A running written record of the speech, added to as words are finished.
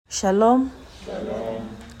Shalom. Shalom.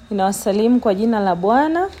 Ninawasalimu kwa jina la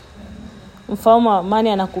Bwana. Mfalme wa amani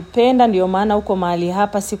anakupenda, ndio maana uko mahali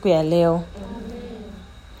hapa siku ya leo.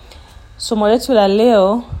 Somo letu la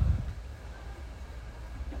leo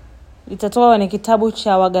litatoka kwenye kitabu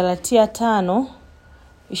cha Wagalatia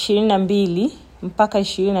 5:22 mpaka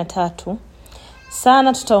 23.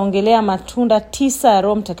 Sana tutaongelea matunda 9 ya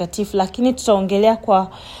Roho Mtakatifu, lakini tutaongelea kwa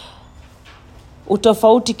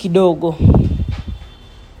utofauti kidogo.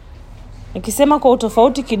 Nikisema kwa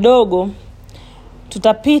utofauti kidogo,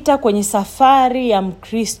 tutapita kwenye safari ya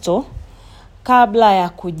Mkristo kabla ya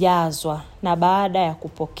kujazwa na baada ya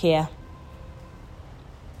kupokea.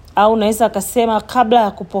 Au unaweza kusema kabla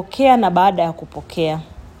ya kupokea na baada ya kupokea.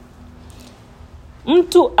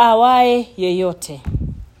 Mtu awaye yeyote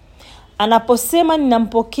anaposema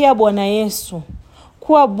ninampokea Bwana Yesu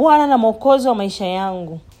kuwa Bwana na Mwokozi wa maisha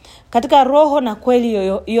yangu katika roho na kweli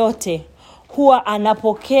yote, huwa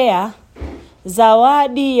anapokea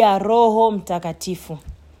zawadi ya Roho Mtakatifu.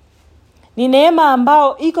 Ni neema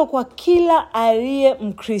ambao iko kwa kila aliye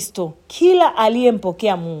Mkristo, kila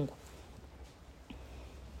aliyempokea Mungu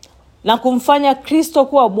na kumfanya Kristo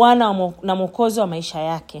kuwa Bwana na Mwokozi wa maisha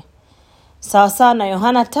yake. Sawa sawa na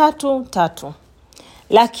Yohana 3:3.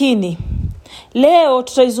 Lakini leo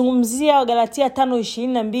tutaizungumzia Wagalatia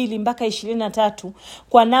 5:22 mpaka 23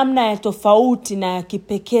 kwa namna ya tofauti na ya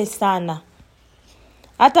kipekee sana.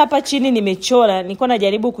 Hata hapa chini nimechora, nilikuwa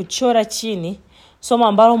najaribu kuchora chini somo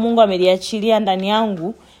ambalo Mungu ameliachilia ndani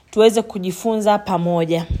yangu tuweze kujifunza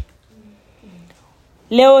pamoja.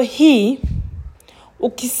 Leo hii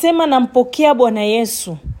ukisema nampokea Bwana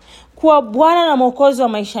Yesu kuwa Bwana na Mwokozi wa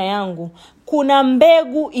maisha yangu, kuna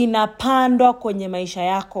mbegu inapandwa kwenye maisha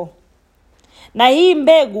yako. Na hii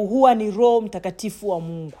mbegu huwa ni Roho Mtakatifu wa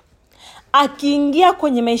Mungu. Akiingia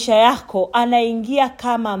kwenye maisha yako, anaingia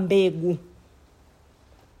kama mbegu.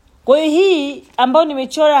 Kwa hiyo hii ambayo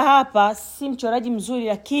nimechora hapa, si mchoraji mzuri,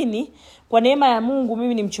 lakini kwa neema ya Mungu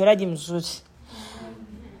mimi ni mchoraji mzuri.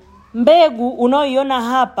 Mbegu unaoiona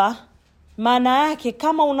hapa, maana yake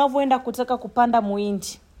kama unavyoenda kutaka kupanda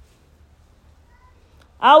muhindi,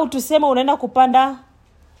 au tuseme unaenda kupanda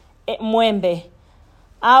mwembe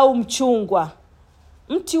au mchungwa,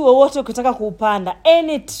 mti wowote ukitaka kuupanda,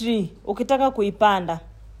 any tree ukitaka kuipanda,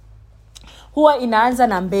 huwa inaanza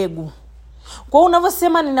na mbegu. Kwa hiyo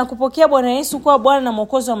unavyosema ninakupokea Bwana Yesu kuwa Bwana na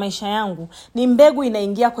Mwokozi wa maisha yangu, ni mbegu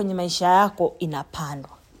inaingia kwenye maisha yako,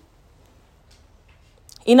 inapandwa.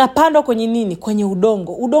 Inapandwa kwenye nini? Kwenye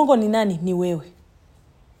udongo. Udongo ni nani? Ni wewe.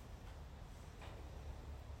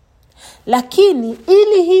 Lakini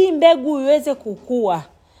ili hii mbegu iweze kukua,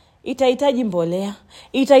 itahitaji mbolea,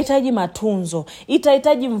 itahitaji matunzo,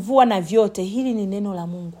 itahitaji mvua na vyote. Hili ni neno la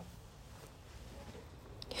Mungu.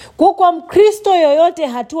 Kwa Mkristo yoyote,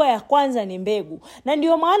 hatua ya kwanza ni mbegu. Na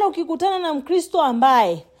ndio maana ukikutana na Mkristo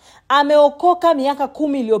ambaye ameokoka miaka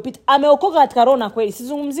 10 iliyopita, ameokoka katika roho na kweli.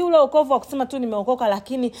 Sizungumzi ule wokovu wa kusema tu nimeokoka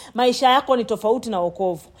lakini maisha yako ni tofauti na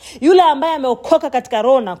wokovu. Yule ambaye ameokoka katika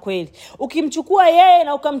roho na kweli, ukimchukua yeye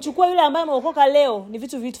na ukamchukua yule ambaye ameokoka leo, ni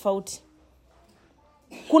vitu tofauti.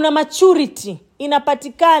 Kuna maturity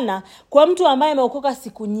inapatikana kwa mtu ambaye ameokoka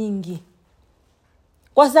siku nyingi.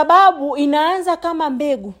 Kwa sababu inaanza kama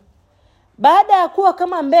mbegu. Baada ya kuwa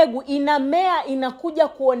kama mbegu, inamea, inakuja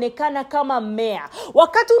kuonekana kama mmea.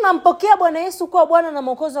 Wakati unampokea Bwana Yesu kuwa Bwana na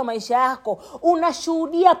Mwokozi wa maisha yako,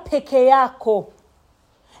 unashuhudia peke yako.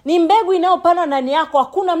 Ni mbegu inayopandwa ndani yako,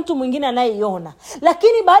 hakuna mtu mwingine anayeiona.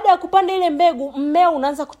 Lakini baada ya kupanda ile mbegu, mmea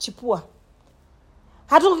unaanza kuchipua.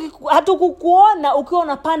 Hatukukuona ukiwa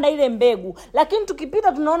unapanda ile mbegu, lakini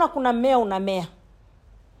tukipita tunaona kuna mmea unamea.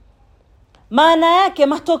 Maana yake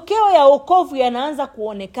matokeo ya wokovu yanaanza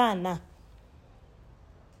kuonekana.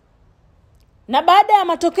 Na baada ya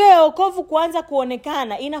matokeo ya wokovu kuanza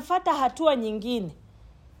kuonekana, inafuata hatua nyingine.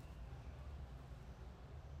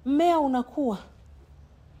 Mmea unakuwa.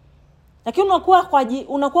 Lakini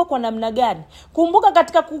unakuwa kwa namna gani? Kumbuka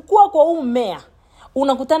katika kukua kwa huu mmea,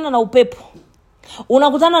 unakutana na upepo,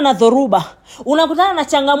 unakutana na dhoruba, unakutana na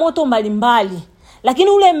changamoto mbalimbali. Lakini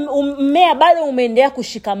ule mmea bado umeendelea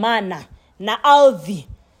kushikamana na ardhi,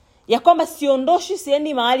 ya kwamba siondoshi,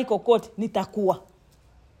 siendi mahali kokote, nitakuwa.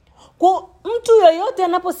 Kwa mtu yoyote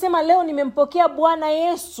anaposema leo nimempokea Bwana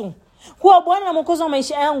Yesu kuwa Bwana na Mwokozi wa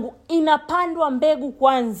maisha yangu, inapandwa mbegu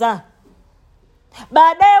kwanza.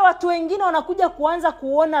 Baadaye watu wengine wanakuja kuanza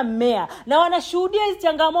kuona mmea na wanashuhudia hizo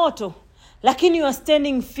changamoto, lakini you are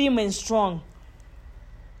standing firm and strong.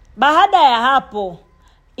 Baada ya hapo,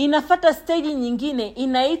 inafuata stage nyingine,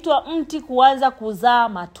 inaitwa mti kuanza kuzaa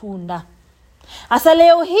matunda. Asa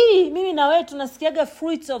leo hii mimi na wewe tunasikiaga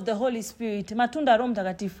fruits of the Holy Spirit, matunda ya Roho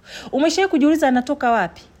Mtakatifu. Umeshawahi kujiuliza yanatoka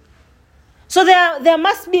wapi? So there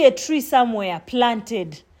must be a tree somewhere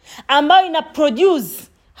planted ambayo ina produce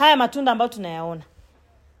haya matunda ambayo tunayaona.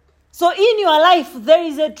 So in your life there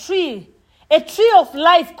is a tree of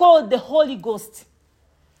life called the Holy Ghost.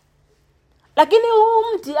 Lakini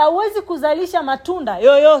huu mti hauwezi kuzalisha matunda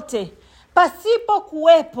yoyote pasipo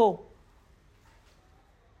kuwepo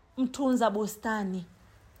mtunza bustani.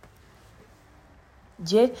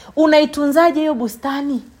 Je, unaitunzaje hiyo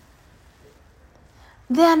bustani?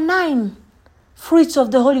 There are 9 fruits of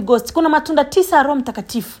the Holy Ghost. Kuna matunda 9 ya Roho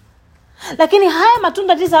Mtakatifu. Lakini haya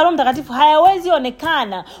matunda 9 ya Roho Mtakatifu hayawezi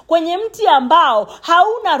onekana kwenye mti ambao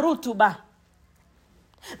hauna rutuba.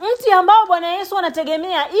 Mti ambao Bwana Yesu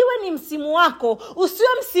anategemea iwe ni msimu wako, usiwe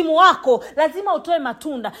msimu wako, lazima utoe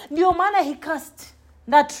matunda. Ndio maana he cast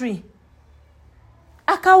that tree.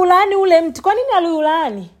 Akaulaani ule mti. Kwa nini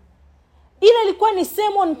aliulaani? Ile ilikuwa ni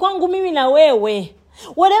sermon kwangu mimi na wewe.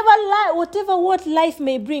 Whatever what life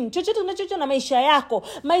may bring, chochote unachocho na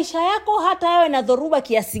maisha yako hata yawe na dhoruba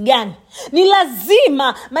kiasi gani, ni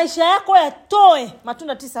lazima maisha yako yatoe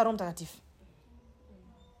matunda 9 ya Roho Mtakatifu.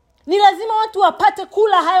 Ni lazima watu wapate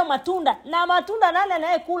kula hayo matunda. Na matunda nani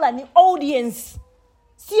anayekula? Ni audience,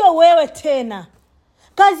 sio wewe tena.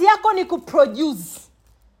 Kazi yako ni kuproduce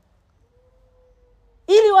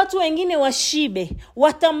ili watu wengine washibe,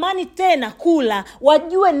 watamani tena kula,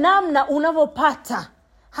 wajue namna unavyopata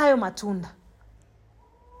hayo matunda.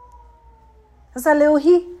 Sasa leo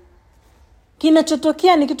hii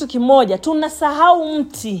kinachotokea ni kitu kimoja, tunasahau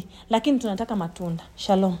mti lakini tunataka matunda.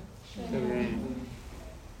 Shalom.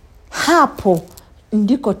 Hapo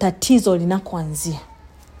ndiko tatizo linakoanzia.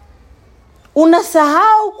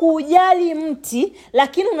 Unasahau kujali mti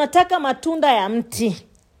lakini unataka matunda ya mti.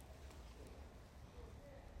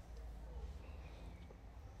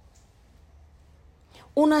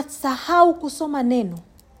 Unasahau kusoma neno.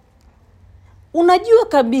 Unajua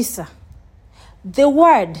kabisa the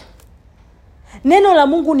word, neno la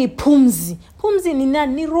Mungu ni pumzi. Pumzi ni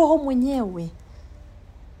nani? Ni Roho mwenyewe.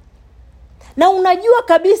 Na unajua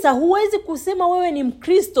kabisa huwezi kusema wewe ni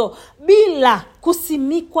Mkristo bila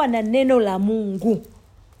kusimikwa na neno la Mungu.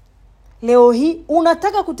 Leo hii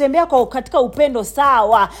unataka kutembea katika upendo,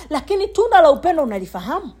 sawa, lakini tunda la upendo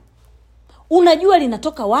unalifahamu? Unajua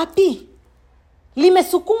linatoka wapi?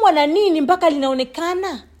 Limesukumwa na nini mpaka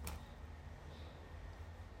linaonekana?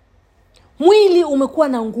 Mwili umekuwa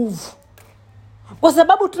na nguvu kwa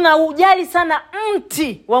sababu tunaujali sana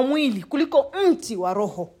mti wa mwili kuliko mti wa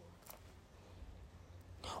roho.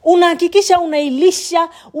 Unahakikisha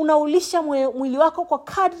unaulisha mwili wako kwa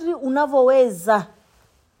kadri unavyoweza.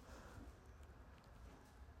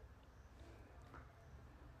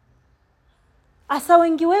 Asa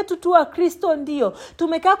wengi wetu tu wa Kristo ndio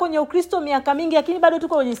tumekaa kwenye Ukristo miaka mingi lakini bado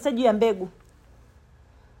tuko kwenye stage ya mbegu.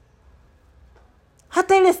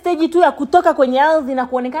 Hata ile stage tu ya kutoka kwenye ardhi na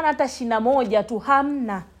kuonekana hata shina moja tu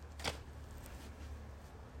hamna.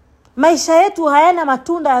 Maisha yetu hayana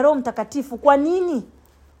matunda ya Roho Mtakatifu. Kwa nini?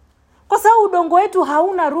 Kwa sababu udongo wetu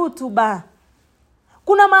hauna rutuba.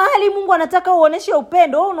 Kuna mahali Mungu anataka uoneshe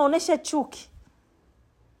upendo, wewe unaonesha chuki.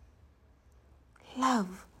 Love,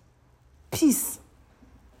 peace.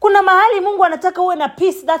 Kuna mahali Mungu anataka uwe na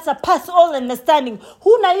peace that surpasses all understanding.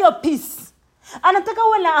 Huna hiyo peace. Anataka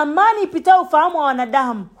uwe na amani ipitao ufahamu wa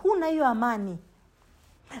wanadamu. Huna hiyo amani.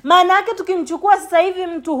 Maana yake tukimchukua sasa hivi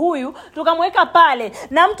mtu huyu tukamweka pale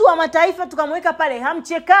na mtu wa mataifa tukamweka pale,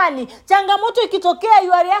 hamchekani. Changamoto ikitokea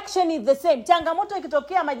your reaction is the same. Changamoto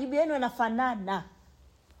ikitokea majibu yenu yanafanana.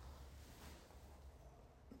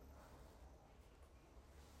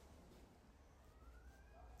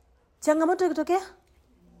 Changamoto ikitokea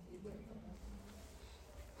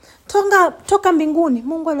toka mbinguni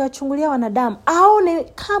Mungu aliwachungulia wanadamu aone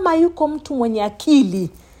kama yuko mtu mwenye akili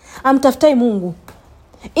amtafutai Mungu.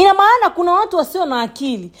 Ina maana kuna watu wasio na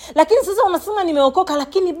akili, lakini sasa unasema nimeokoka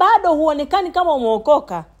lakini bado huonekani kama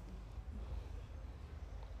umeokoka.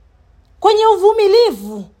 Kwenye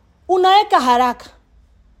uvumilivu unaweka haraka,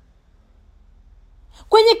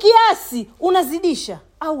 kwenye kiasi unazidisha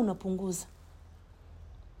au unapunguza.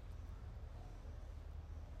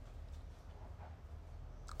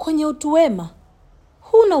 Kwenye utuwema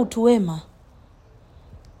huna utuwema.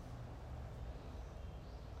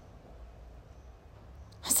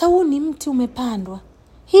 Sasa huu ni mti umepandwa.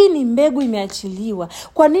 Hii ni mbegu imeachiliwa.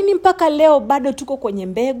 Kwa nini mpaka leo bado tuko kwenye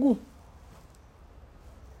mbegu?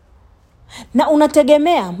 Na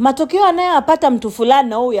unategemea matokeo anayopata mtu fulani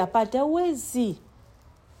na wewe yapate? Hauwezi.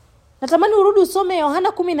 Natamani urudi usome Yohana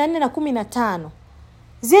 14 na 15.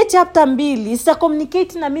 Zile chapter 2 zita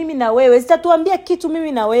communicate na mimi na wewe, zitatuambia kitu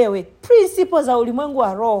mimi na wewe, principles za ulimwengu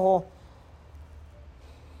wa roho.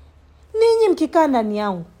 Ninyi mkikaa ndani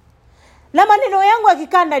yangu Na maneno yangu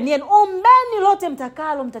yakikaa ndani yenu, ombeni lote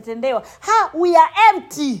mtakalo mtatendewa. We are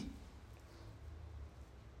empty.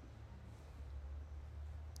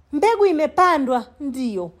 Mbegu imepandwa,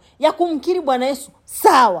 ndio, ya kumkiri Bwana Yesu.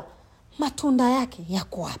 Sawa. Matunda yake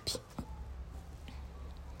yako wapi?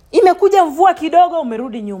 Imekuja mvua kidogo,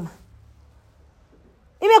 umerudi nyuma.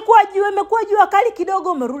 Imekuwa jua kali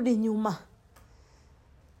kidogo, umerudi nyuma.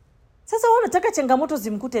 Sasa wewe unataka changamoto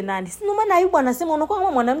zimkute nani? Si ndio maana Ayubu anasema unakuwa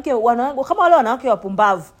kama mwanamke, kama wale wanawake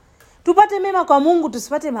wapumbavu. Tupate mema kwa Mungu,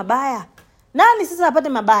 tusipate mabaya. Nani sasa apate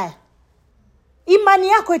mabaya? Imani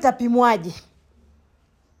yako itapimwaje?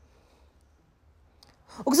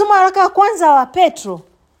 Ukisoma waraka wa kwanza wa Petro,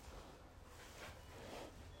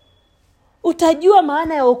 utajua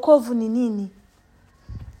maana ya wokovu ni nini.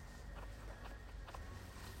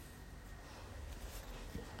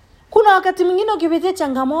 Kuna wakati mwingine ukipitia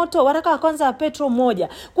changamoto, waraka wa kwanza wa Petro 1.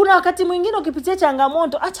 Kuna wakati mwingine ukipitia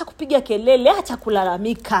changamoto, acha kupiga kelele, acha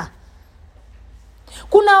kulalamika.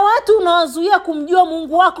 Kuna watu unawazuia kumjua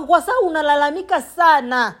Mungu wako kwa sababu unalalamika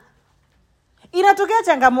sana. Inatokea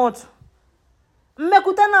changamoto.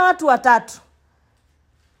 Mmekutana watu watatu.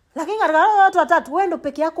 Lakini katika watu watatu, wewe ndo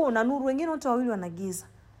peke yako una nuru, wengine wote wawili wana giza.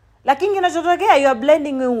 Lakini kinachotokea, you are blending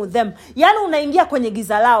in with them. Yaani unaingia kwenye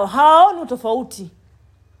giza lao, hawaoni tofauti.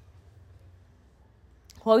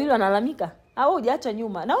 Wawili wanalalamika, au hujaacha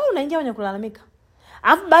nyuma, na wewe unaingia kwenye kulalamika.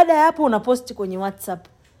 Alafu baada ya hapo unapost kwenye WhatsApp.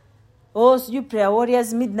 Sijui prayer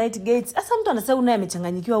warriors, midnight gates. Sasa mtu anasema unaye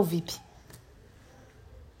amechanganyikiwa au vipi?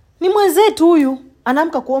 Ni mwenzetu huyu,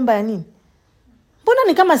 anaamka kuomba ya nini? Mbona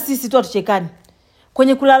ni kama sisi tu atuchekani?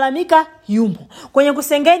 Kwenye kulalamika yumo, kwenye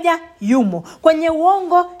kusengeja yumo, kwenye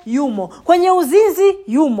uongo yumo, kwenye uzinzi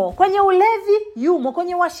yumo, kwenye ulevi yumo,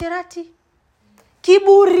 kwenye uasherati,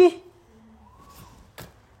 kiburi.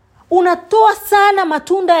 Unatoa sana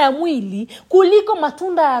matunda ya mwili kuliko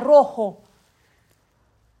matunda ya roho.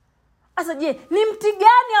 Asa je, ni mti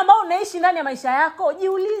gani ambao unaishi ndani ya maisha yako?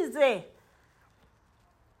 Jiulize.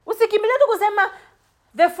 Usikimbilie tu kusema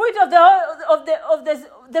the fruit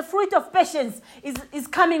the fruit of patience is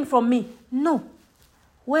coming from me. No.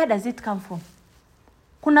 Where does it come from?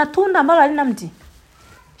 Kuna tunda ambalo halina mti.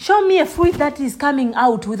 Show me a fruit that is coming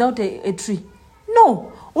out without a tree.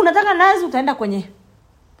 No. Unataka nazi, utaenda kwenye.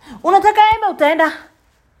 Unataka embe, utaenda.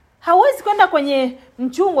 Hauwezi kwenda kwenye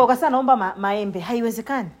mchungwa ukasema naomba maembe.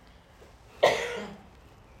 Haiwezekani.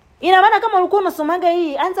 Ina maana kama ulikuwa unasomaga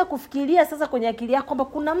hii, anza kufikiria sasa kwenye akili yako kwamba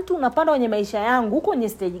kuna mtu unapanda kwenye maisha yangu, uko kwenye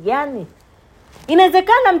stage gani?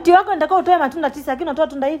 Inawezekana mti wako unataka utoe matunda 9 lakini unatoa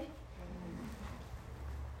tunda hili.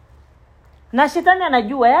 Na shetani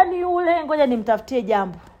anajua, yani yule ngoja nimtafutie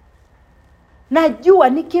jambo. Najua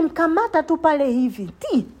nikimkamata tu pale hivi,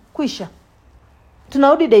 kwisha.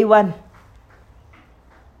 Tunarudi day 1.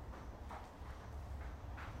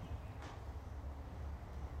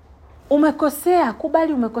 Umekosea,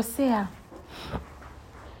 kubali umekosea.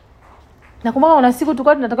 Na kumbuka una siku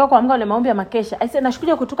tulikuwa tunataka kuamka na maombi ya makesha. Aisee,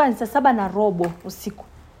 nashukuja kutoka ni 7:15 usiku.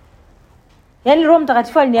 Yaani Roho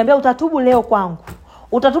Mtakatifu aliniambia utatubu leo kwangu.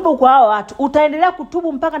 Utatubu kwa hao watu. Utaendelea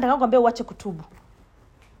kutubu mpaka nitakapokuambia uache kutubu.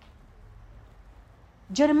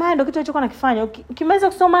 Jeremiah ndio kitu alichokuwa anakifanya. Ukimaliza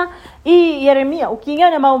kusoma hii Yeremia, ukiingia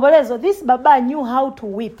na maombolezo, this baba knew how to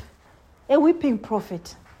weep. A weeping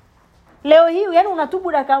prophet. Leo hii yani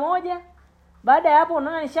unatubu dakika moja, baada ya hapo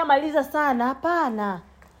unaona nishamaliza sana. Hapana.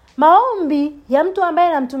 Maombi ya mtu ambaye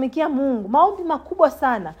anamtumikia Mungu, maombi makubwa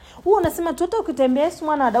sana. Wewe unasema tu hata ukitembea Yesu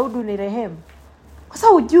mwana wa Daudi ni rehemu. Kwa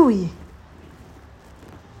sababu hujui.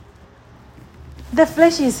 The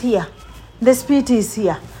flesh is here. The spirit is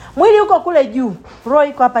here. Mwili uko kule juu, roho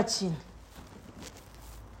iko hapa chini.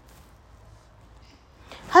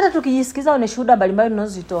 Hata tukijisikiza una shuhuda mbalimbali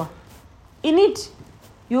tunazozitoa. In it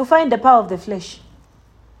you find the power of the flesh.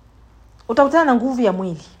 Utakutana na nguvu ya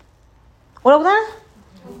mwili. Utakutana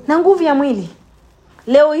na nguvu ya mwili.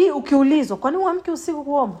 Leo hii ukiulizwa, kwa nini uamke usiku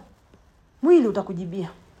kuomba? Mwili utakujibia.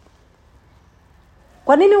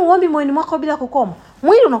 Kwa nini uombi moyoni mwako bila kukoma?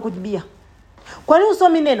 Mwili unakujibia. Kwa nini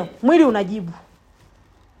usomi neno? Mwili unajibu.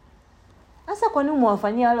 Sasa kwa nini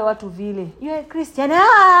umewafanyia wale watu vile? You are Christian.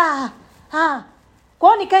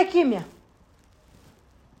 Kwa nini nikae kimya?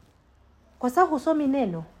 Kwa sababu usomi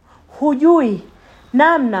neno, hujui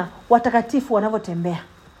namna watakatifu wanavyotembea.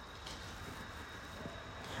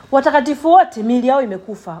 Watakatifu wote miili yao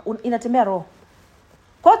imekufa, inatembea roho.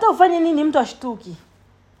 Kwa hata ufanye nini mtu ashtuki.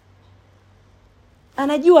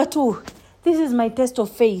 Anajua tu, this is my test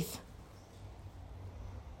of faith.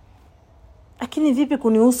 Lakini vipi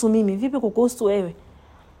kunihusu mimi? Vipi kukuhusu wewe?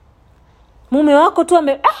 Mume wako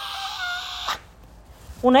tu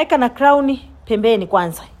unaweka na crown pembeni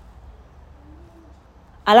kwanza.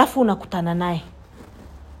 alafu unakutana naye,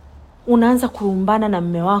 unaanza kurumbana na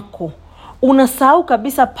mume wako, unasahau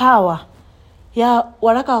kabisa power ya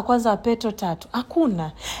waraka wa kwanza wa Petro 3.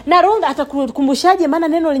 Hakuna. Na Roho atakukumbushaje maana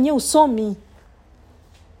neno lenyewe usomi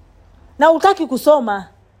na utaki kusoma?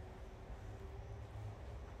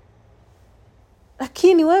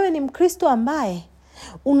 Lakini wewe ni Mkristo ambaye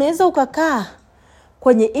unaweza ukakaa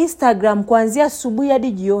kwenye Instagram kuanzia asubuhi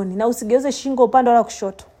hadi jioni na usigeuze shingo upande wala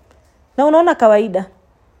kushoto, na unaona kawaida.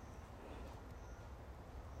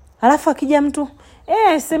 Alafu akija mtu,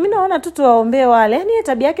 mimi naona tu tuwaombee wale, yani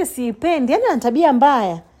tabia yake siipendi, yani ana tabia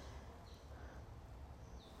mbaya.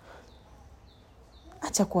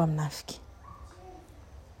 Acha kuwa mnafiki.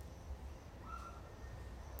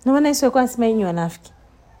 Na maana Yesu alikuwa anasema enyi wanafiki.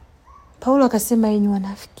 Paulo akasema enyi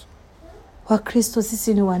wanafiki. Wakristo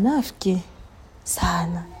sisi ni wanafiki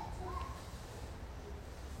sana.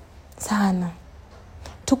 Sana.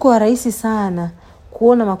 Tuko rahisi sana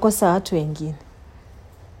kuona makosa ya watu wengine.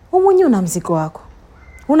 Wewe mwenyewe una mzigo wako.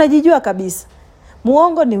 Unajijua kabisa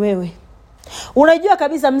muongo ni wewe. Unajua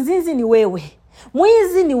kabisa mzinzi ni wewe.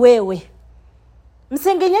 Mwizi ni wewe.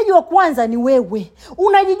 Msengenyaji wa kwanza ni wewe.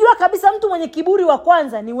 Unajijua kabisa mtu mwenye kiburi wa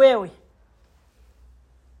kwanza ni wewe.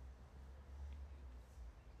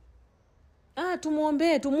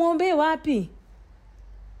 Tumuombe wapi?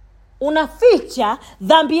 Unaficha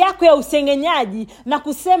dhambi yako ya usengenyaji na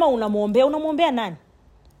kusema unamuombea. Unamuombea nani?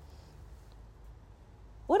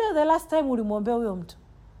 When was the last time ulimuombea huyo mtu?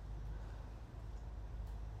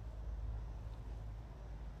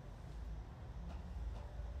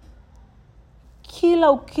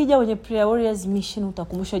 Kila ukija kwenye Prayer Warriors Mission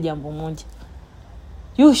utakumbushwa jambo moja.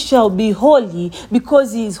 You shall be holy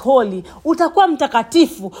because he is holy. Utakuwa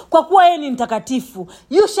mtakatifu kwa kuwa yeye ni mtakatifu.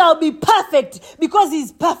 You shall be perfect because he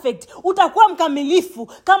is perfect. Utakuwa mkamilifu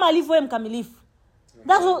kama alivyo yeye mkamilifu.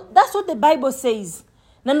 That's what the Bible says.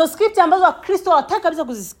 Na ndo scripture ambazo Wakristo hawataka kabisa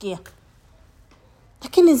kuzisikia.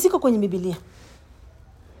 Lakini ziko kwenye Biblia.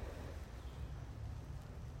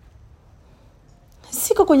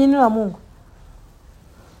 Ziko kwenye neno la Mungu.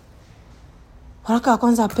 Waraka wa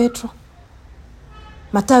kwanza wa Petro,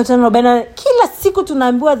 Mathayo 5:40. Kila siku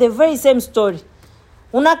tunaambiwa the very same story.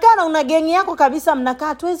 Unakaa na una gengi yako kabisa,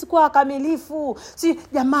 mnakaa tuwezi kuwa kamilifu. Si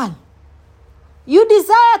jamani. You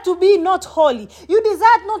desire to be not holy. You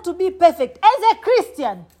desire not to be perfect as a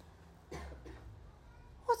Christian.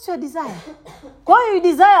 What's your desire? Kwa hiyo you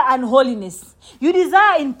desire unholiness. You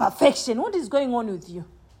desire imperfection. What is going on with you?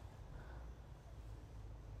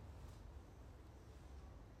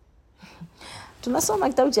 Tunasoma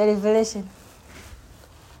kitabu cha Revelation.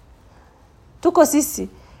 Tuko sisi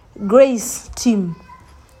Grace team.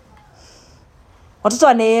 Watoto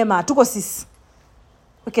wa neema, tuko sisi.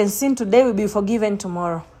 We can sin today, we'll be forgiven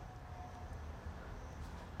tomorrow.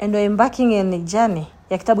 And we're embarking in a journey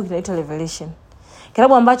ya kitabu kinaitwa Revelation.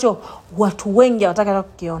 Kitabu ambacho watu wengi hawataka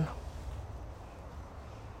kukiona.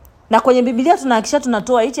 Na kwenye Biblia tunahakisha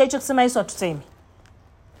tunatoa hicho kusema Yesu atusemi.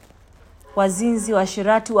 Wazinzi,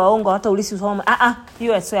 washirati, waongo, hata ulisi usoma.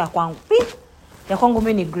 Hiyo sio ya kwangu. Ya kwangu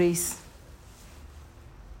mimi ni Grace.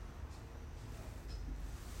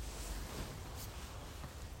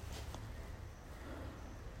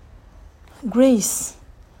 Grace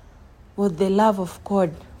was the love of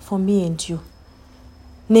God for me and you.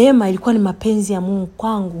 Neema ilikuwa ni mapenzi ya Mungu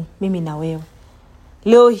kwangu mimi na wewe.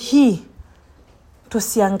 Leo hii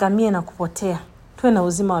tusiangamie na kupotea. Tuwe na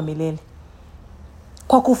uzima wa milele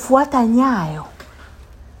kwa kufuata nyayo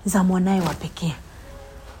za mwanae wa pekee.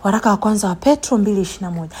 Waraka wa kwanza wa Petro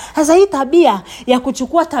 2:21. Sasa hii tabia ya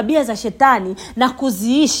kuchukua tabia za shetani na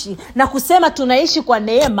kuziishi na kusema tunaishi kwa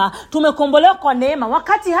neema, tumekombolewa kwa neema,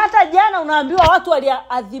 wakati hata jana unaambiwa watu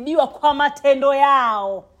waliadhibiwa kwa matendo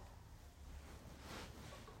yao.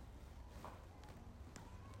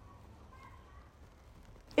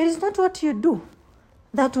 It is not what you do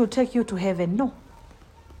that will take you to heaven. No.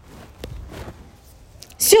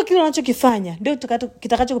 Sio kile unachokifanya ndio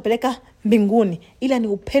kitakachokupeleka mbinguni, ila ni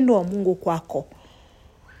upendo wa Mungu kwako.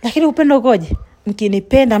 Lakini upendo ukoje?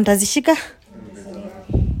 Mkinipenda mtazishika.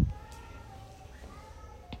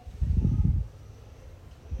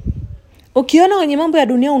 Ukiona kwenye mambo ya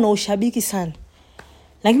dunia una ushabiki sana,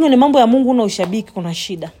 lakini kwenye mambo ya Mungu una ushabiki, kuna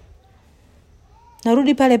shida.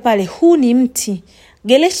 Narudi pale, huu ni mti.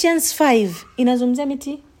 Galatians 5 inazungumzia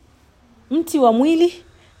mti wa mwili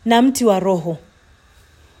na mti wa roho.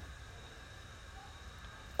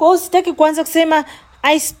 Kwa hiyo sitaki kuanza kusema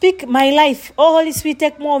I speak my life. Oh Holy Spirit,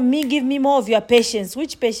 take more of me, give me more of your patience.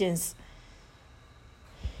 Which patience?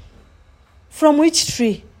 From which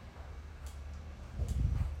tree?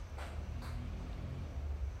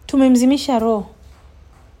 Tumemzimisha roho.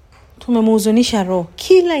 tumemhuzunisha roho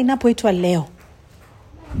kila inapoitwa leo.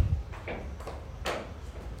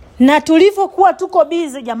 Na tulivyokuwa tuko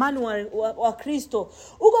busy jamani wa Kristo,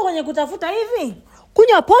 uko kwenye kutafuta hivi,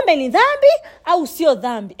 kunywa pombe ni dhambi au sio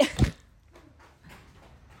dhambi?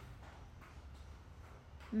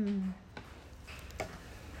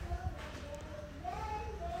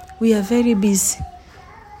 We are very busy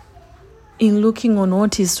in looking on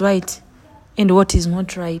what is right and what is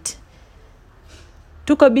not right.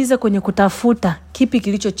 Tuko busy kwenye kutafuta kipi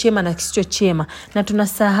kilicho chema na kisicho chema, na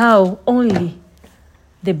tunasahau only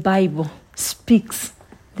the Bible speaks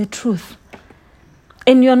the truth.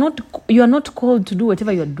 And you are not called to do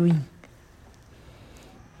whatever you are doing.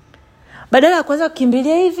 Badala ya kwanza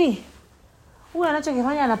kukimbilia hivi, huyu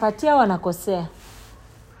anachokifanya anapatia au anakosea.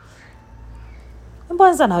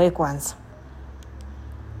 Mbona na wewe kwanza?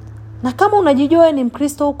 Na kama unajijua wewe ni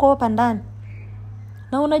Mkristo uko hapa ndani,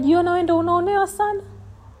 na unajiona wewe ndio unaonewa sana,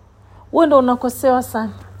 wewe ndio unakosewa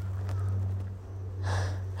sana,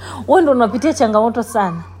 wewe ndio unapitia changamoto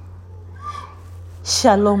sana,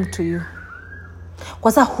 shalom to you.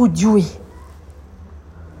 Kwa sababu hujui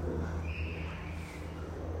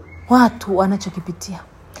watu wanachokipitia.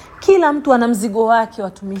 Kila mtu ana mzigo wake,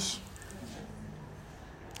 watumishi.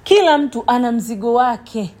 Kila mtu ana mzigo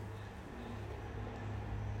wake.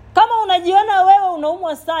 Kama unajiona wewe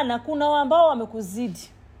unaumwa sana, kuna ambao wamekuzidi.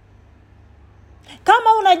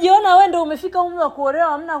 Kama unajiona wewe ndio umefika umri wa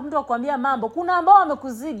kuolewa, hamna mtu wa kuambia mambo, kuna ambao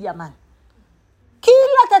wamekuzidi jamani.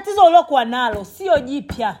 Kila tatizo ulokuwa nalo sio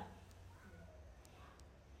jipya.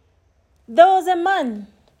 There was a man,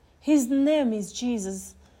 his name is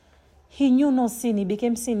Jesus. He knew no sin, he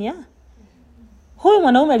became sin, yeah? Huyu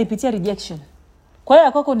mwanaume alipitia rejection. Kwa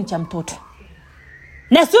hiyo kwako ni cha mtoto.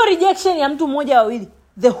 Na sio rejection ya mtu mmoja wawili,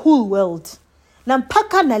 the whole world. Na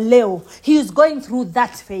mpaka na leo he is going through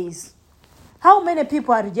that phase. How many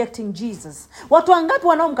people are rejecting Jesus? Watu wangapi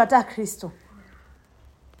wanaomkataa Kristo?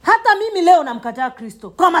 Hata mimi leo namkataa Kristo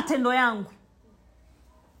kwa matendo yangu.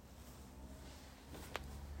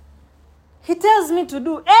 He tells me to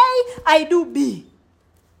do A, I do B.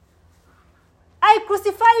 I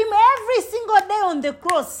crucify him every single day on the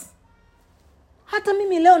cross. Hata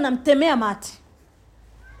mimi leo namtemea mate.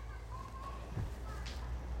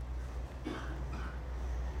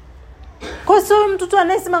 Kwa sababu mtu tu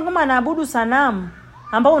anayesema kama anaabudu sanamu,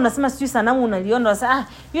 ambao unasema sijui sanamu unaliona, unasema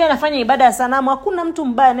yeye anafanya ibada ya sanamu. Hakuna mtu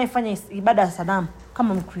mbaya anayefanya ibada ya sanamu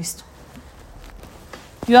kama Mkristo.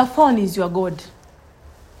 Your phone is your God.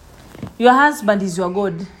 Your husband is your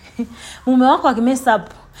God. Mume wako akimess up,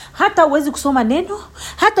 hata uwezi kusoma neno,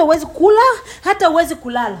 hata uwezi kula, hata uwezi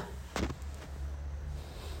kulala.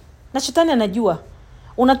 Na shetani anajua.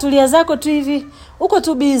 Unatulia zako tu hivi, uko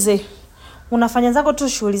tu busy. Unafanya zako tu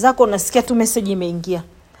shughuli zako, unasikia tu message imeingia.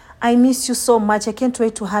 I miss you so much. I can't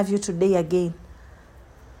wait to have you today again.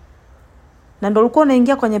 Na ndio ulikuwa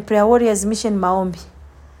unaingia kwenye prayer warriors mission maombi.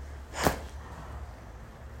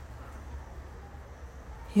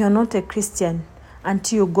 You are not a Christian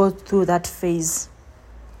until you go through that phase.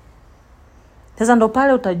 Sasa ndo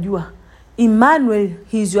pale utajua Emmanuel,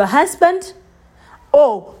 he is your husband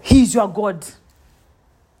or he is your God.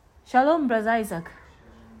 Shalom brother Isaac.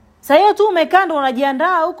 Sasa hiyo tu umekaa ndo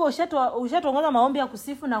unajiandaa huko, ushatuongoza maombi ya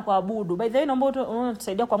kusifu na kuabudu. By the way naomba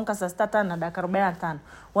unatusaidia kuamka saa 6 na dakika 45.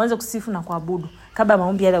 Uanze kusifu na kuabudu kabla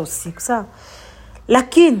maombi yale usiku, sawa?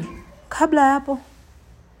 Lakini kabla hapo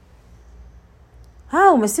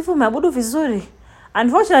umesifu umeabudu vizuri.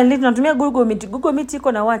 Unfortunately tunatumia Google Meet. Google Meet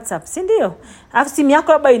iko na WhatsApp, si ndio? Alafu simu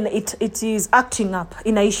yako labda it is acting up,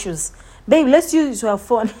 ina issues. Babe, let's use your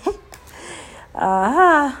phone.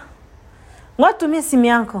 Watumie simu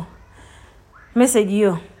yako. Message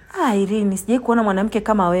hiyo. Irene, sijai kuona mwanamke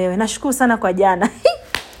kama wewe. Nashukuru sana kwa jana.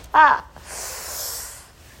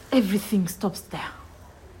 Everything stops there.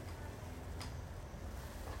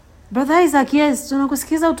 Brother Isaac, yes,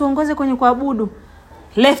 tunakusikiza utuongoze kwenye kuabudu.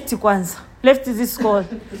 Left kwanza. Left this call.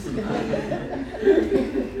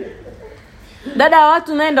 Dada wa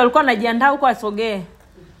watu naenda walikuwa wanajiandaa huko asogee.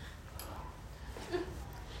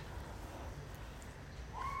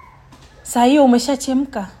 Saa hiyo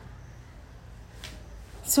umeshachemka.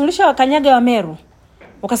 Si ulishawakanyaga wa Meru?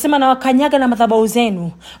 Ukasema na wakanyaga na madhabahu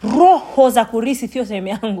zenu. Roho za kurisi sio sehemu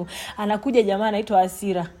yangu. Anakuja jamaa anaitwa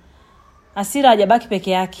Asira. Asira hajabaki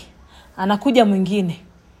peke yake. Anakuja mwingine.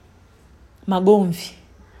 Magomvi.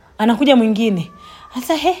 Anakuja mwingine.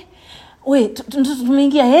 Sasa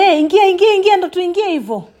tumeingia. Ingia ndo tuingie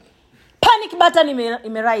hivyo. Panic button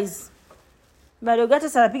ime rise. Bado gata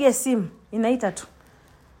sasa piga simu, inaita tu.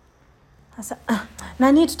 Sasa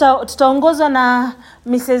nani tutaongozwa na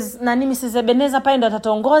Mrs. Ebeneza pale ndo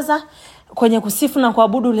atataongoza kwenye kusifu na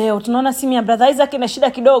kuabudu leo. Tunaona simu ya brother Isaac ina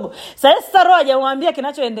shida kidogo. Sasa roja umwambie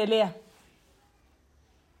kinachoendelea.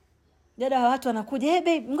 Dada wa watu wanakuja, "Hey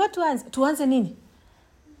babe, ngoja tuanze nini?"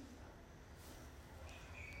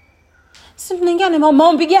 Sisi tunaingia na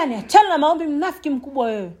maombi gani? Achana na maombi, mnafiki mkubwa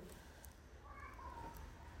wewe.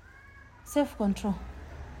 Self control.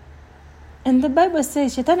 And the Bible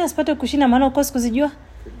says shetani asipate kushinda maana ukosi kuzijua.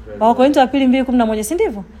 Wakorintho wa 2:11, si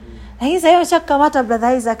ndivyo? Lakini sasa hiyo shakamata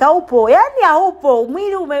brother Isaac haupo. Yaani haupo.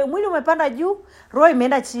 Mwili umepanda juu, roho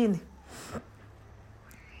imeenda chini.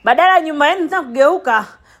 Badala nyuma yenu mtaka kugeuka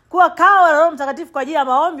kuwa kawa Roho Mtakatifu kwa ajili ya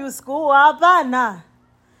maombi usiku huu, hapana.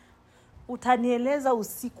 Utanieleza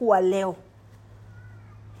usiku wa leo.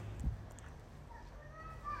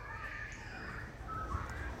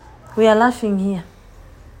 We are laughing here.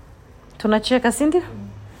 Tunacheka, si ndio?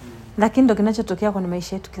 Lakini ndio kinachotokea kwenye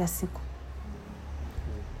maisha yetu kila siku.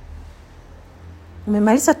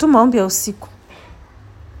 Umemaliza tu maombi ya usiku.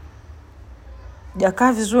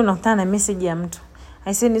 Jakaa vizuri nakutana na message ya mtu.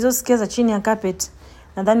 Aisee, nilizosikia za chini ya carpet.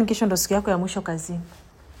 Nadhani kesho ndo siku yako ya mwisho kazini.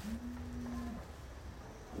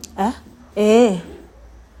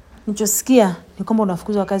 Nichosikia ni kwamba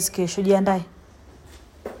unafukuzwa kazi kesho, jiandae.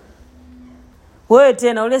 Wewe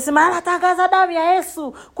tena ulisema anatangaza damu ya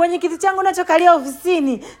Yesu kwenye kiti changu ninachokalia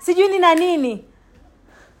ofisini. Sijui ni na nini.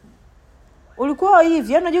 Ulikuwa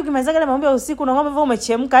hivi, unajua ukimaliza ile maombi ya usiku unaomba hivyo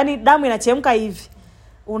umechemka, yani damu inachemka hivi.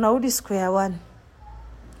 Unarudi square one.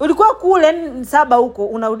 Ulikuwa kule 7 huko,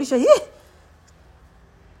 unarudishwa hii.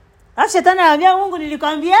 Shetani anambia Mungu,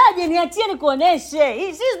 nilikwambiaje niachie nikuoneshe. She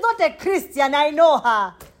is not a Christian, I know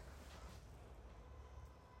her.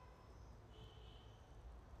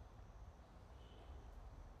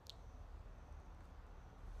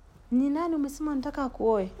 Ni nani umesema nataka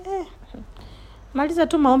kuoe? Maliza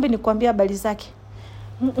tu maombi nikwambia habari zake.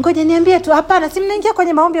 Ngoja niambie tu, hapana, si mnaingia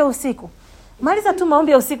kwenye maombi ya usiku. Maliza tu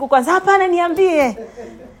maombi ya usiku kwanza. Hapana, niambie.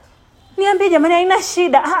 Niambie jamani, haina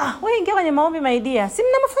shida. Wewe ingia kwenye maombi my dear. Si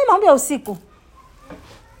mnamfanya maombi ya usiku.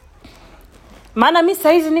 Maana mimi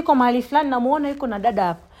saizi niko mahali fulani namuona yuko na dada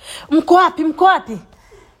hapa. Mko wapi?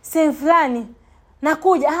 Sehemu fulani.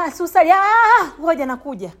 Nakuja. Si usali. Ngoja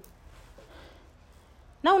nakuja.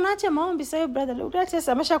 Na unaacha maombi sasa brother. Unaacha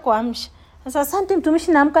samesha kuamsha. Sasa asante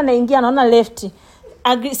mtumishi, naamka naingia naona left.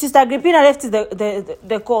 Sister Agripina left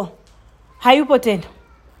the call. Hayupo tena.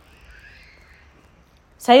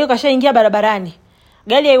 Sasa hiyo kashaingia barabarani.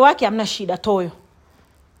 Gari haiwaki, hamna shida, toyo.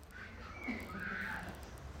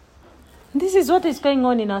 This is what is going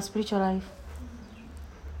on in our spiritual life.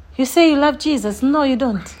 You say you love Jesus. No, you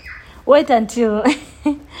don't. Wait until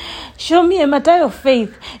show me a matter of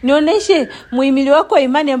faith. Nionyeshe muhimili wako wa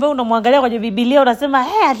imani ambao unamwangalia kwenye Biblia unasema,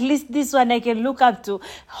 "Hey, at least this one I can look up to.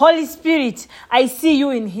 Holy Spirit, I see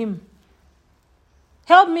you in him.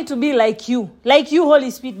 Help me to be like you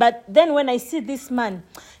Holy Spirit." But then when I see this man,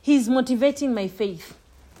 he is motivating my faith.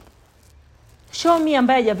 Show me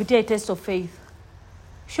ambaye hajapitia a test of faith.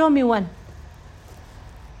 Show me one.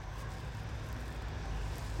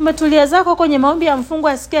 Matulia zako kwenye maombi ya mfungo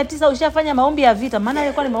asikia 9 ushafanya maombi ya vita. Maana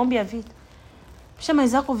ilikuwa ni maombi ya vita.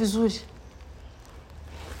 Ushamaliza zako vizuri.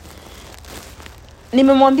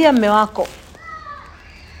 Nimemwambia mume wako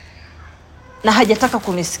na hajataka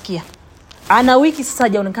kunisikia. Ana wiki sasa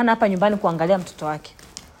hajaonekana hapa nyumbani kuangalia mtoto wake.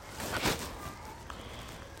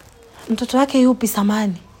 Mtoto wake yupi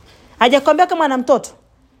samani? Hajakwambia kama ana mtoto?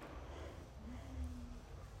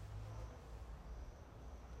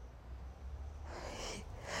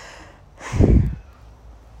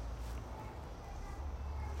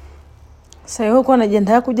 Sasa yuko na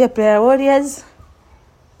ajenda yako kuja prayer warriors.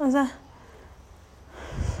 Sasa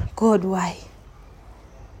God,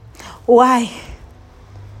 why?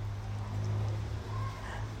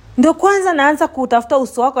 Ndio kwanza naanza kutafuta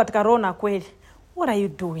uso wako katika roho na kweli. What are you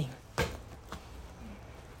doing?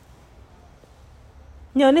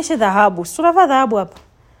 Nionyeshe dhahabu. Tunavaa dhahabu hapa.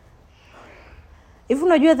 Hivi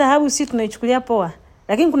unajua dhahabu si tunaichukulia poa.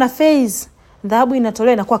 Lakini kuna phase dhahabu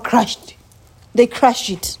inatolewa inakuwa crushed. They crush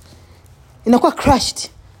it. Inakuwa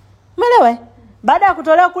crushed. Umeelewa? Baada ya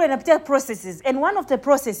kutolewa kule inapitia processes, and one of the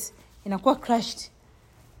process inakuwa crushed.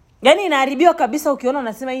 Yaani inaharibiwa kabisa, ukiona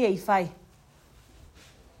unasema hii haifai.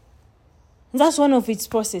 That's one of its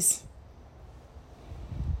process.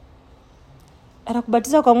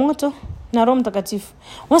 Atakubatiza kwa moto na Roho Mtakatifu.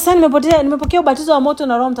 Sasa nimepokea ubatizo wa moto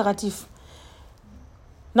na Roho Mtakatifu.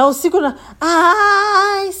 Na usiku na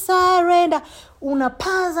I surrender.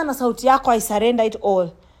 Unapaza na sauti yako, I surrender it all.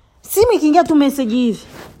 Simu ikiingia tu message hivi.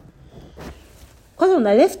 Kwanza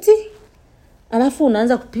una lefti, Alafu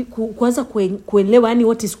unaanza kuanza kuelewa yani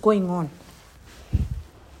what is going on.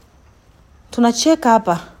 Tunacheka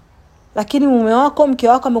hapa, lakini mume wako, mke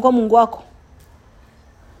wako amekuwa Mungu wako.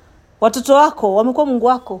 Watoto wako wamekuwa Mungu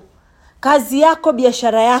wako. Kazi yako,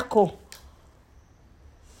 biashara yako,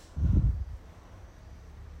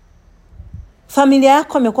 familia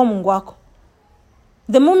yako imekuwa Mungu wako.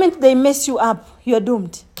 The moment they mess you up, you are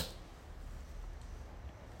doomed.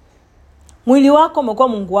 Mwili wako umekuwa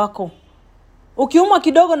Mungu wako. Ukiumwa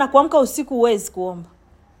kidogo na kuamka usiku huwezi kuomba.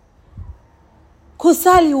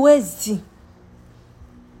 Kusali huwezi.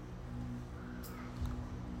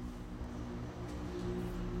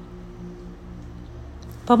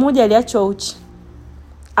 Pamoja aliachwa uchi,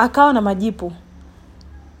 akawa na majipu.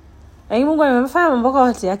 Mungu amefanya mambo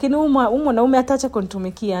yote, lakini mume ataacha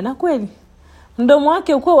kunitumikia. Na kweli mdomo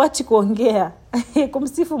wake uko wachi kuongea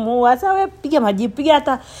kumsifu Mungu. Hata wewe piga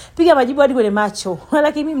majibu hadi kwenye macho,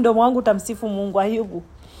 lakini mimi mdomo wangu utamsifu Mungu. Ayubu.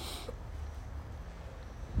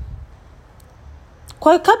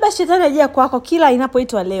 Kwa hiyo kabla shetani aje kwako, kila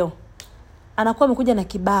inapoitwa leo anakuwa amekuja na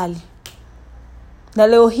kibali. Na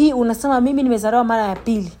leo hii unasema mimi nimezaliwa mara ya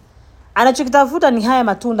pili. Anachokitafuta ni haya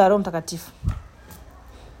matunda ya Roho Mtakatifu.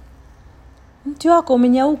 Mti wako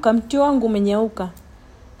umenyauka, mti wangu umenyauka.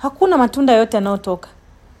 Hakuna matunda yote yanayotoka.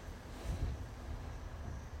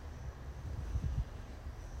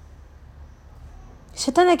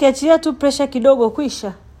 Shetani akiachilia tu pressure kidogo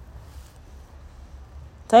kuisha.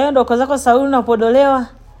 Tayo ndo zako Sauli unapodolewa,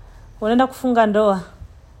 unaenda kufunga ndoa.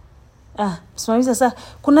 Msimamizi sasa,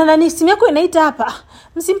 kuna nani simu yako inaita hapa?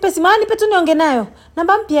 Msimpe simu, nipe tu niongee nayo.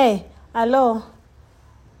 Namba mpya Hello.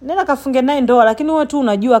 Nenda kafunge naye ndoa, lakini wewe tu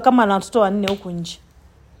unajua kama ana watoto 4 huko nje.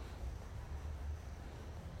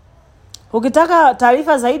 Ukitaka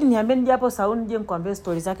taarifa zaidi niambie nije hapo Sauli nije nikwambie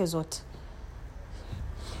story zake zote.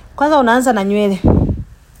 Kwanza unaanza na nywele.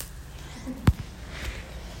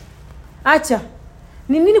 Acha.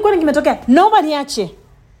 Ni nini kwani kimetokea? Naomba niache.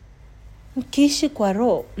 Mkiishi kwa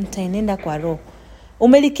roho, mtaenenda kwa roho.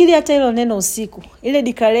 Umelikiri hata hilo neno usiku. Ile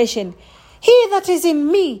declaration, he that is in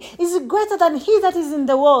me is greater than he that is in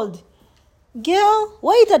the world. Girl,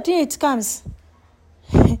 wait until it comes.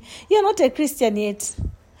 You're not a Christian yet.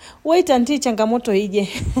 Wait until changamoto ije.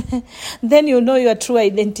 Then you know your true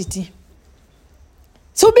identity.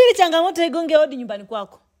 Subiri changamoto igonge hodi nyumbani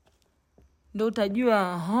kwako. Ndio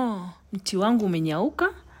utajua, mti wangu umenyauka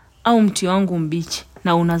au mti wangu mbichi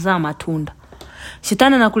na unazaa matunda.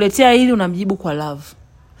 Shetani anakuletea ili unamjibu kwa love.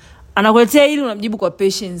 Anakuletea ili unamjibu kwa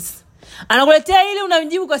patience. Anakuletea ili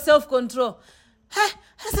unamjibu kwa self control.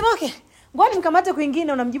 Anasema okay, ngoja nikamate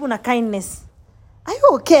kwingine, unamjibu na kindness. Are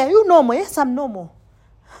you okay? Are you normal? Yes, I'm normal.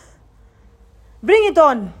 Bring it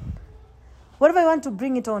on. Whatever you want to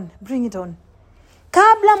bring it on, bring it on.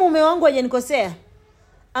 Kabla mume wangu hajanikosea,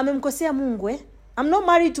 amemkosea Mungu. I'm not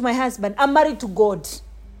married to my husband, I'm married to God.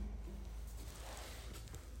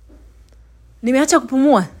 Nimeacha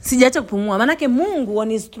kupumua, sijaacha kupumua. Manake Mungu on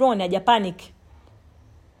his throne haja panic.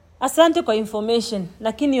 Asante kwa information,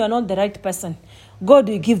 lakini you are not the right person. God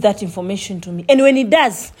will give that information to me. And when he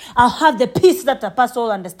does, I'll have the peace that surpasses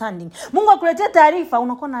all understanding. Mungu akuletea taarifa,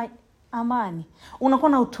 unakuwa na amani,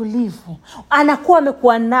 unakuwa na utulivu. Anakuwa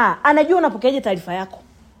amekuandaa, anajua unapokeaje taarifa yako.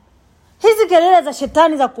 Hizi kelele za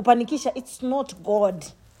shetani za kupanikisha, it's not God.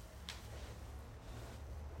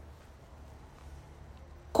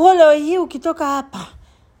 Kwa leo hii ukitoka hapa,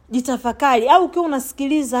 jitafakari. Au ukiwa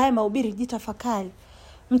unasikiliza haya mahubiri, jitafakari.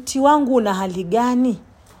 Mti wangu una hali gani?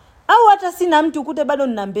 Au hata sina mti, ukute bado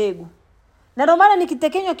nina mbegu. Na ndio maana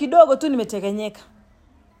nikitekenywa kidogo tu nimetekenyeka.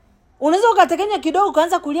 Unaweza ukatekenya kidogo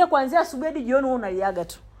kaanza kulia kuanzia asubuhi hadi jioni, wewe unaliaga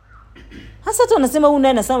tu. Hasa tu unasema huyu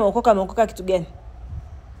naye anasema ameokoka kitu gani?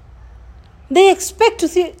 They expect to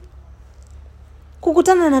see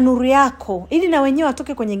kukutana na nuru yako ili na wenyewe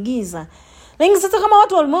watoke kwenye giza. Lakini sasa kama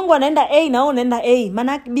watu wa ulimwengu wanaenda A na wao wanaenda A,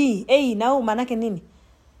 maana B, A na wao maana nini?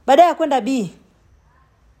 Baada ya kwenda B,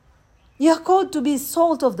 you are called to be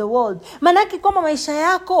salt of the world. Maana kama maisha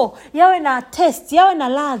yako yawe na taste, yawe na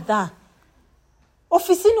ladha.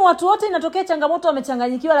 Ofisini watu wote inatokea changamoto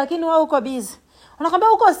wamechanganyikiwa, lakini wao uko busy.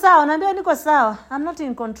 Unakwambia uko sawa, unaambia niko sawa. I'm not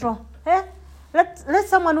in control. Let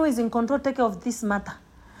someone who is in control take care of this matter.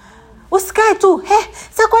 Usikae tu,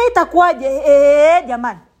 sasa kwa itakuwaje?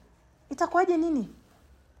 Jamani. Itakuwaje nini?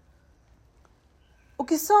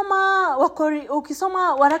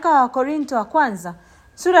 Ukisoma waraka wa Korinto wa kwanza,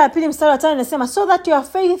 sura ya 2 mstari wa 5 inasema, so that your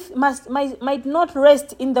faith might not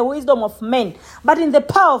rest in the wisdom of men, but in the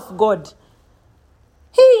power of God.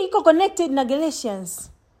 Hii iko connected na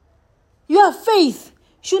Galatians. Your faith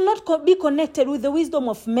should not be connected with the wisdom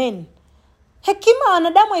of men. Hekima ya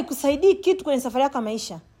wanadamu haikusaidii kitu kwenye safari yako ya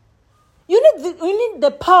maisha. You need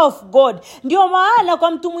the power of God. Ndio maana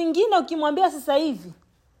kwa mtu mwingine ukimwambia sasa hivi,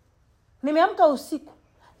 nimeamka usiku,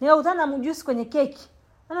 nikakutana na mjusi kwenye keki.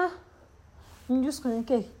 Mjusi kwenye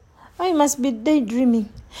keki. I must be daydreaming.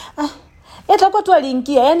 Yatakuwa tu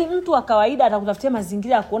aliingia. Yaani mtu wa kawaida atakutafutia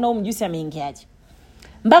mazingira ya kuona huyo mjusi ameingiaje.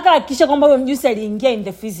 Mpaka hakikisha kwamba huyo mjusi aliingia in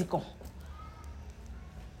the physical.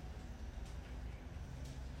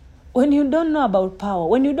 When you don't know about power,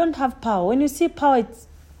 when you don't have power, when you see power, it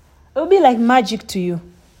will be like magic to you.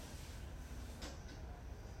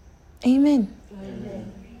 Amen. Amen.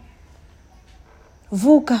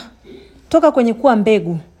 Vuka. Toka kwenye kuwa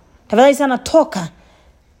mbegu. Tafadhali sana toka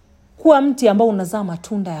kuwa mti ambao unazaa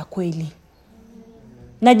matunda ya kweli.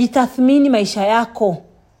 Na jitathmini maisha yako.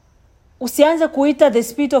 Usianze kuita the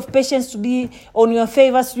spirit of patience to be on your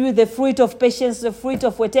favor, to you the fruit of patience, the fruit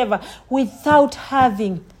of whatever, without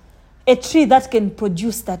having a tree that can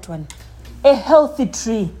produce that one. A healthy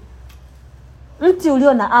tree. Mti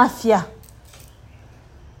ulio na afya.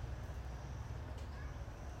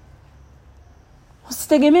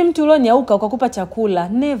 Usitegemee mti ulionyauka ukakupa chakula.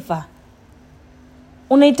 Never.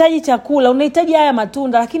 Unahitaji chakula, unahitaji haya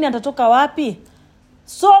matunda, lakini atatoka wapi?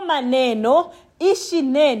 Soma neno, ishi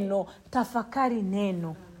neno, tafakari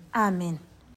neno. Amen.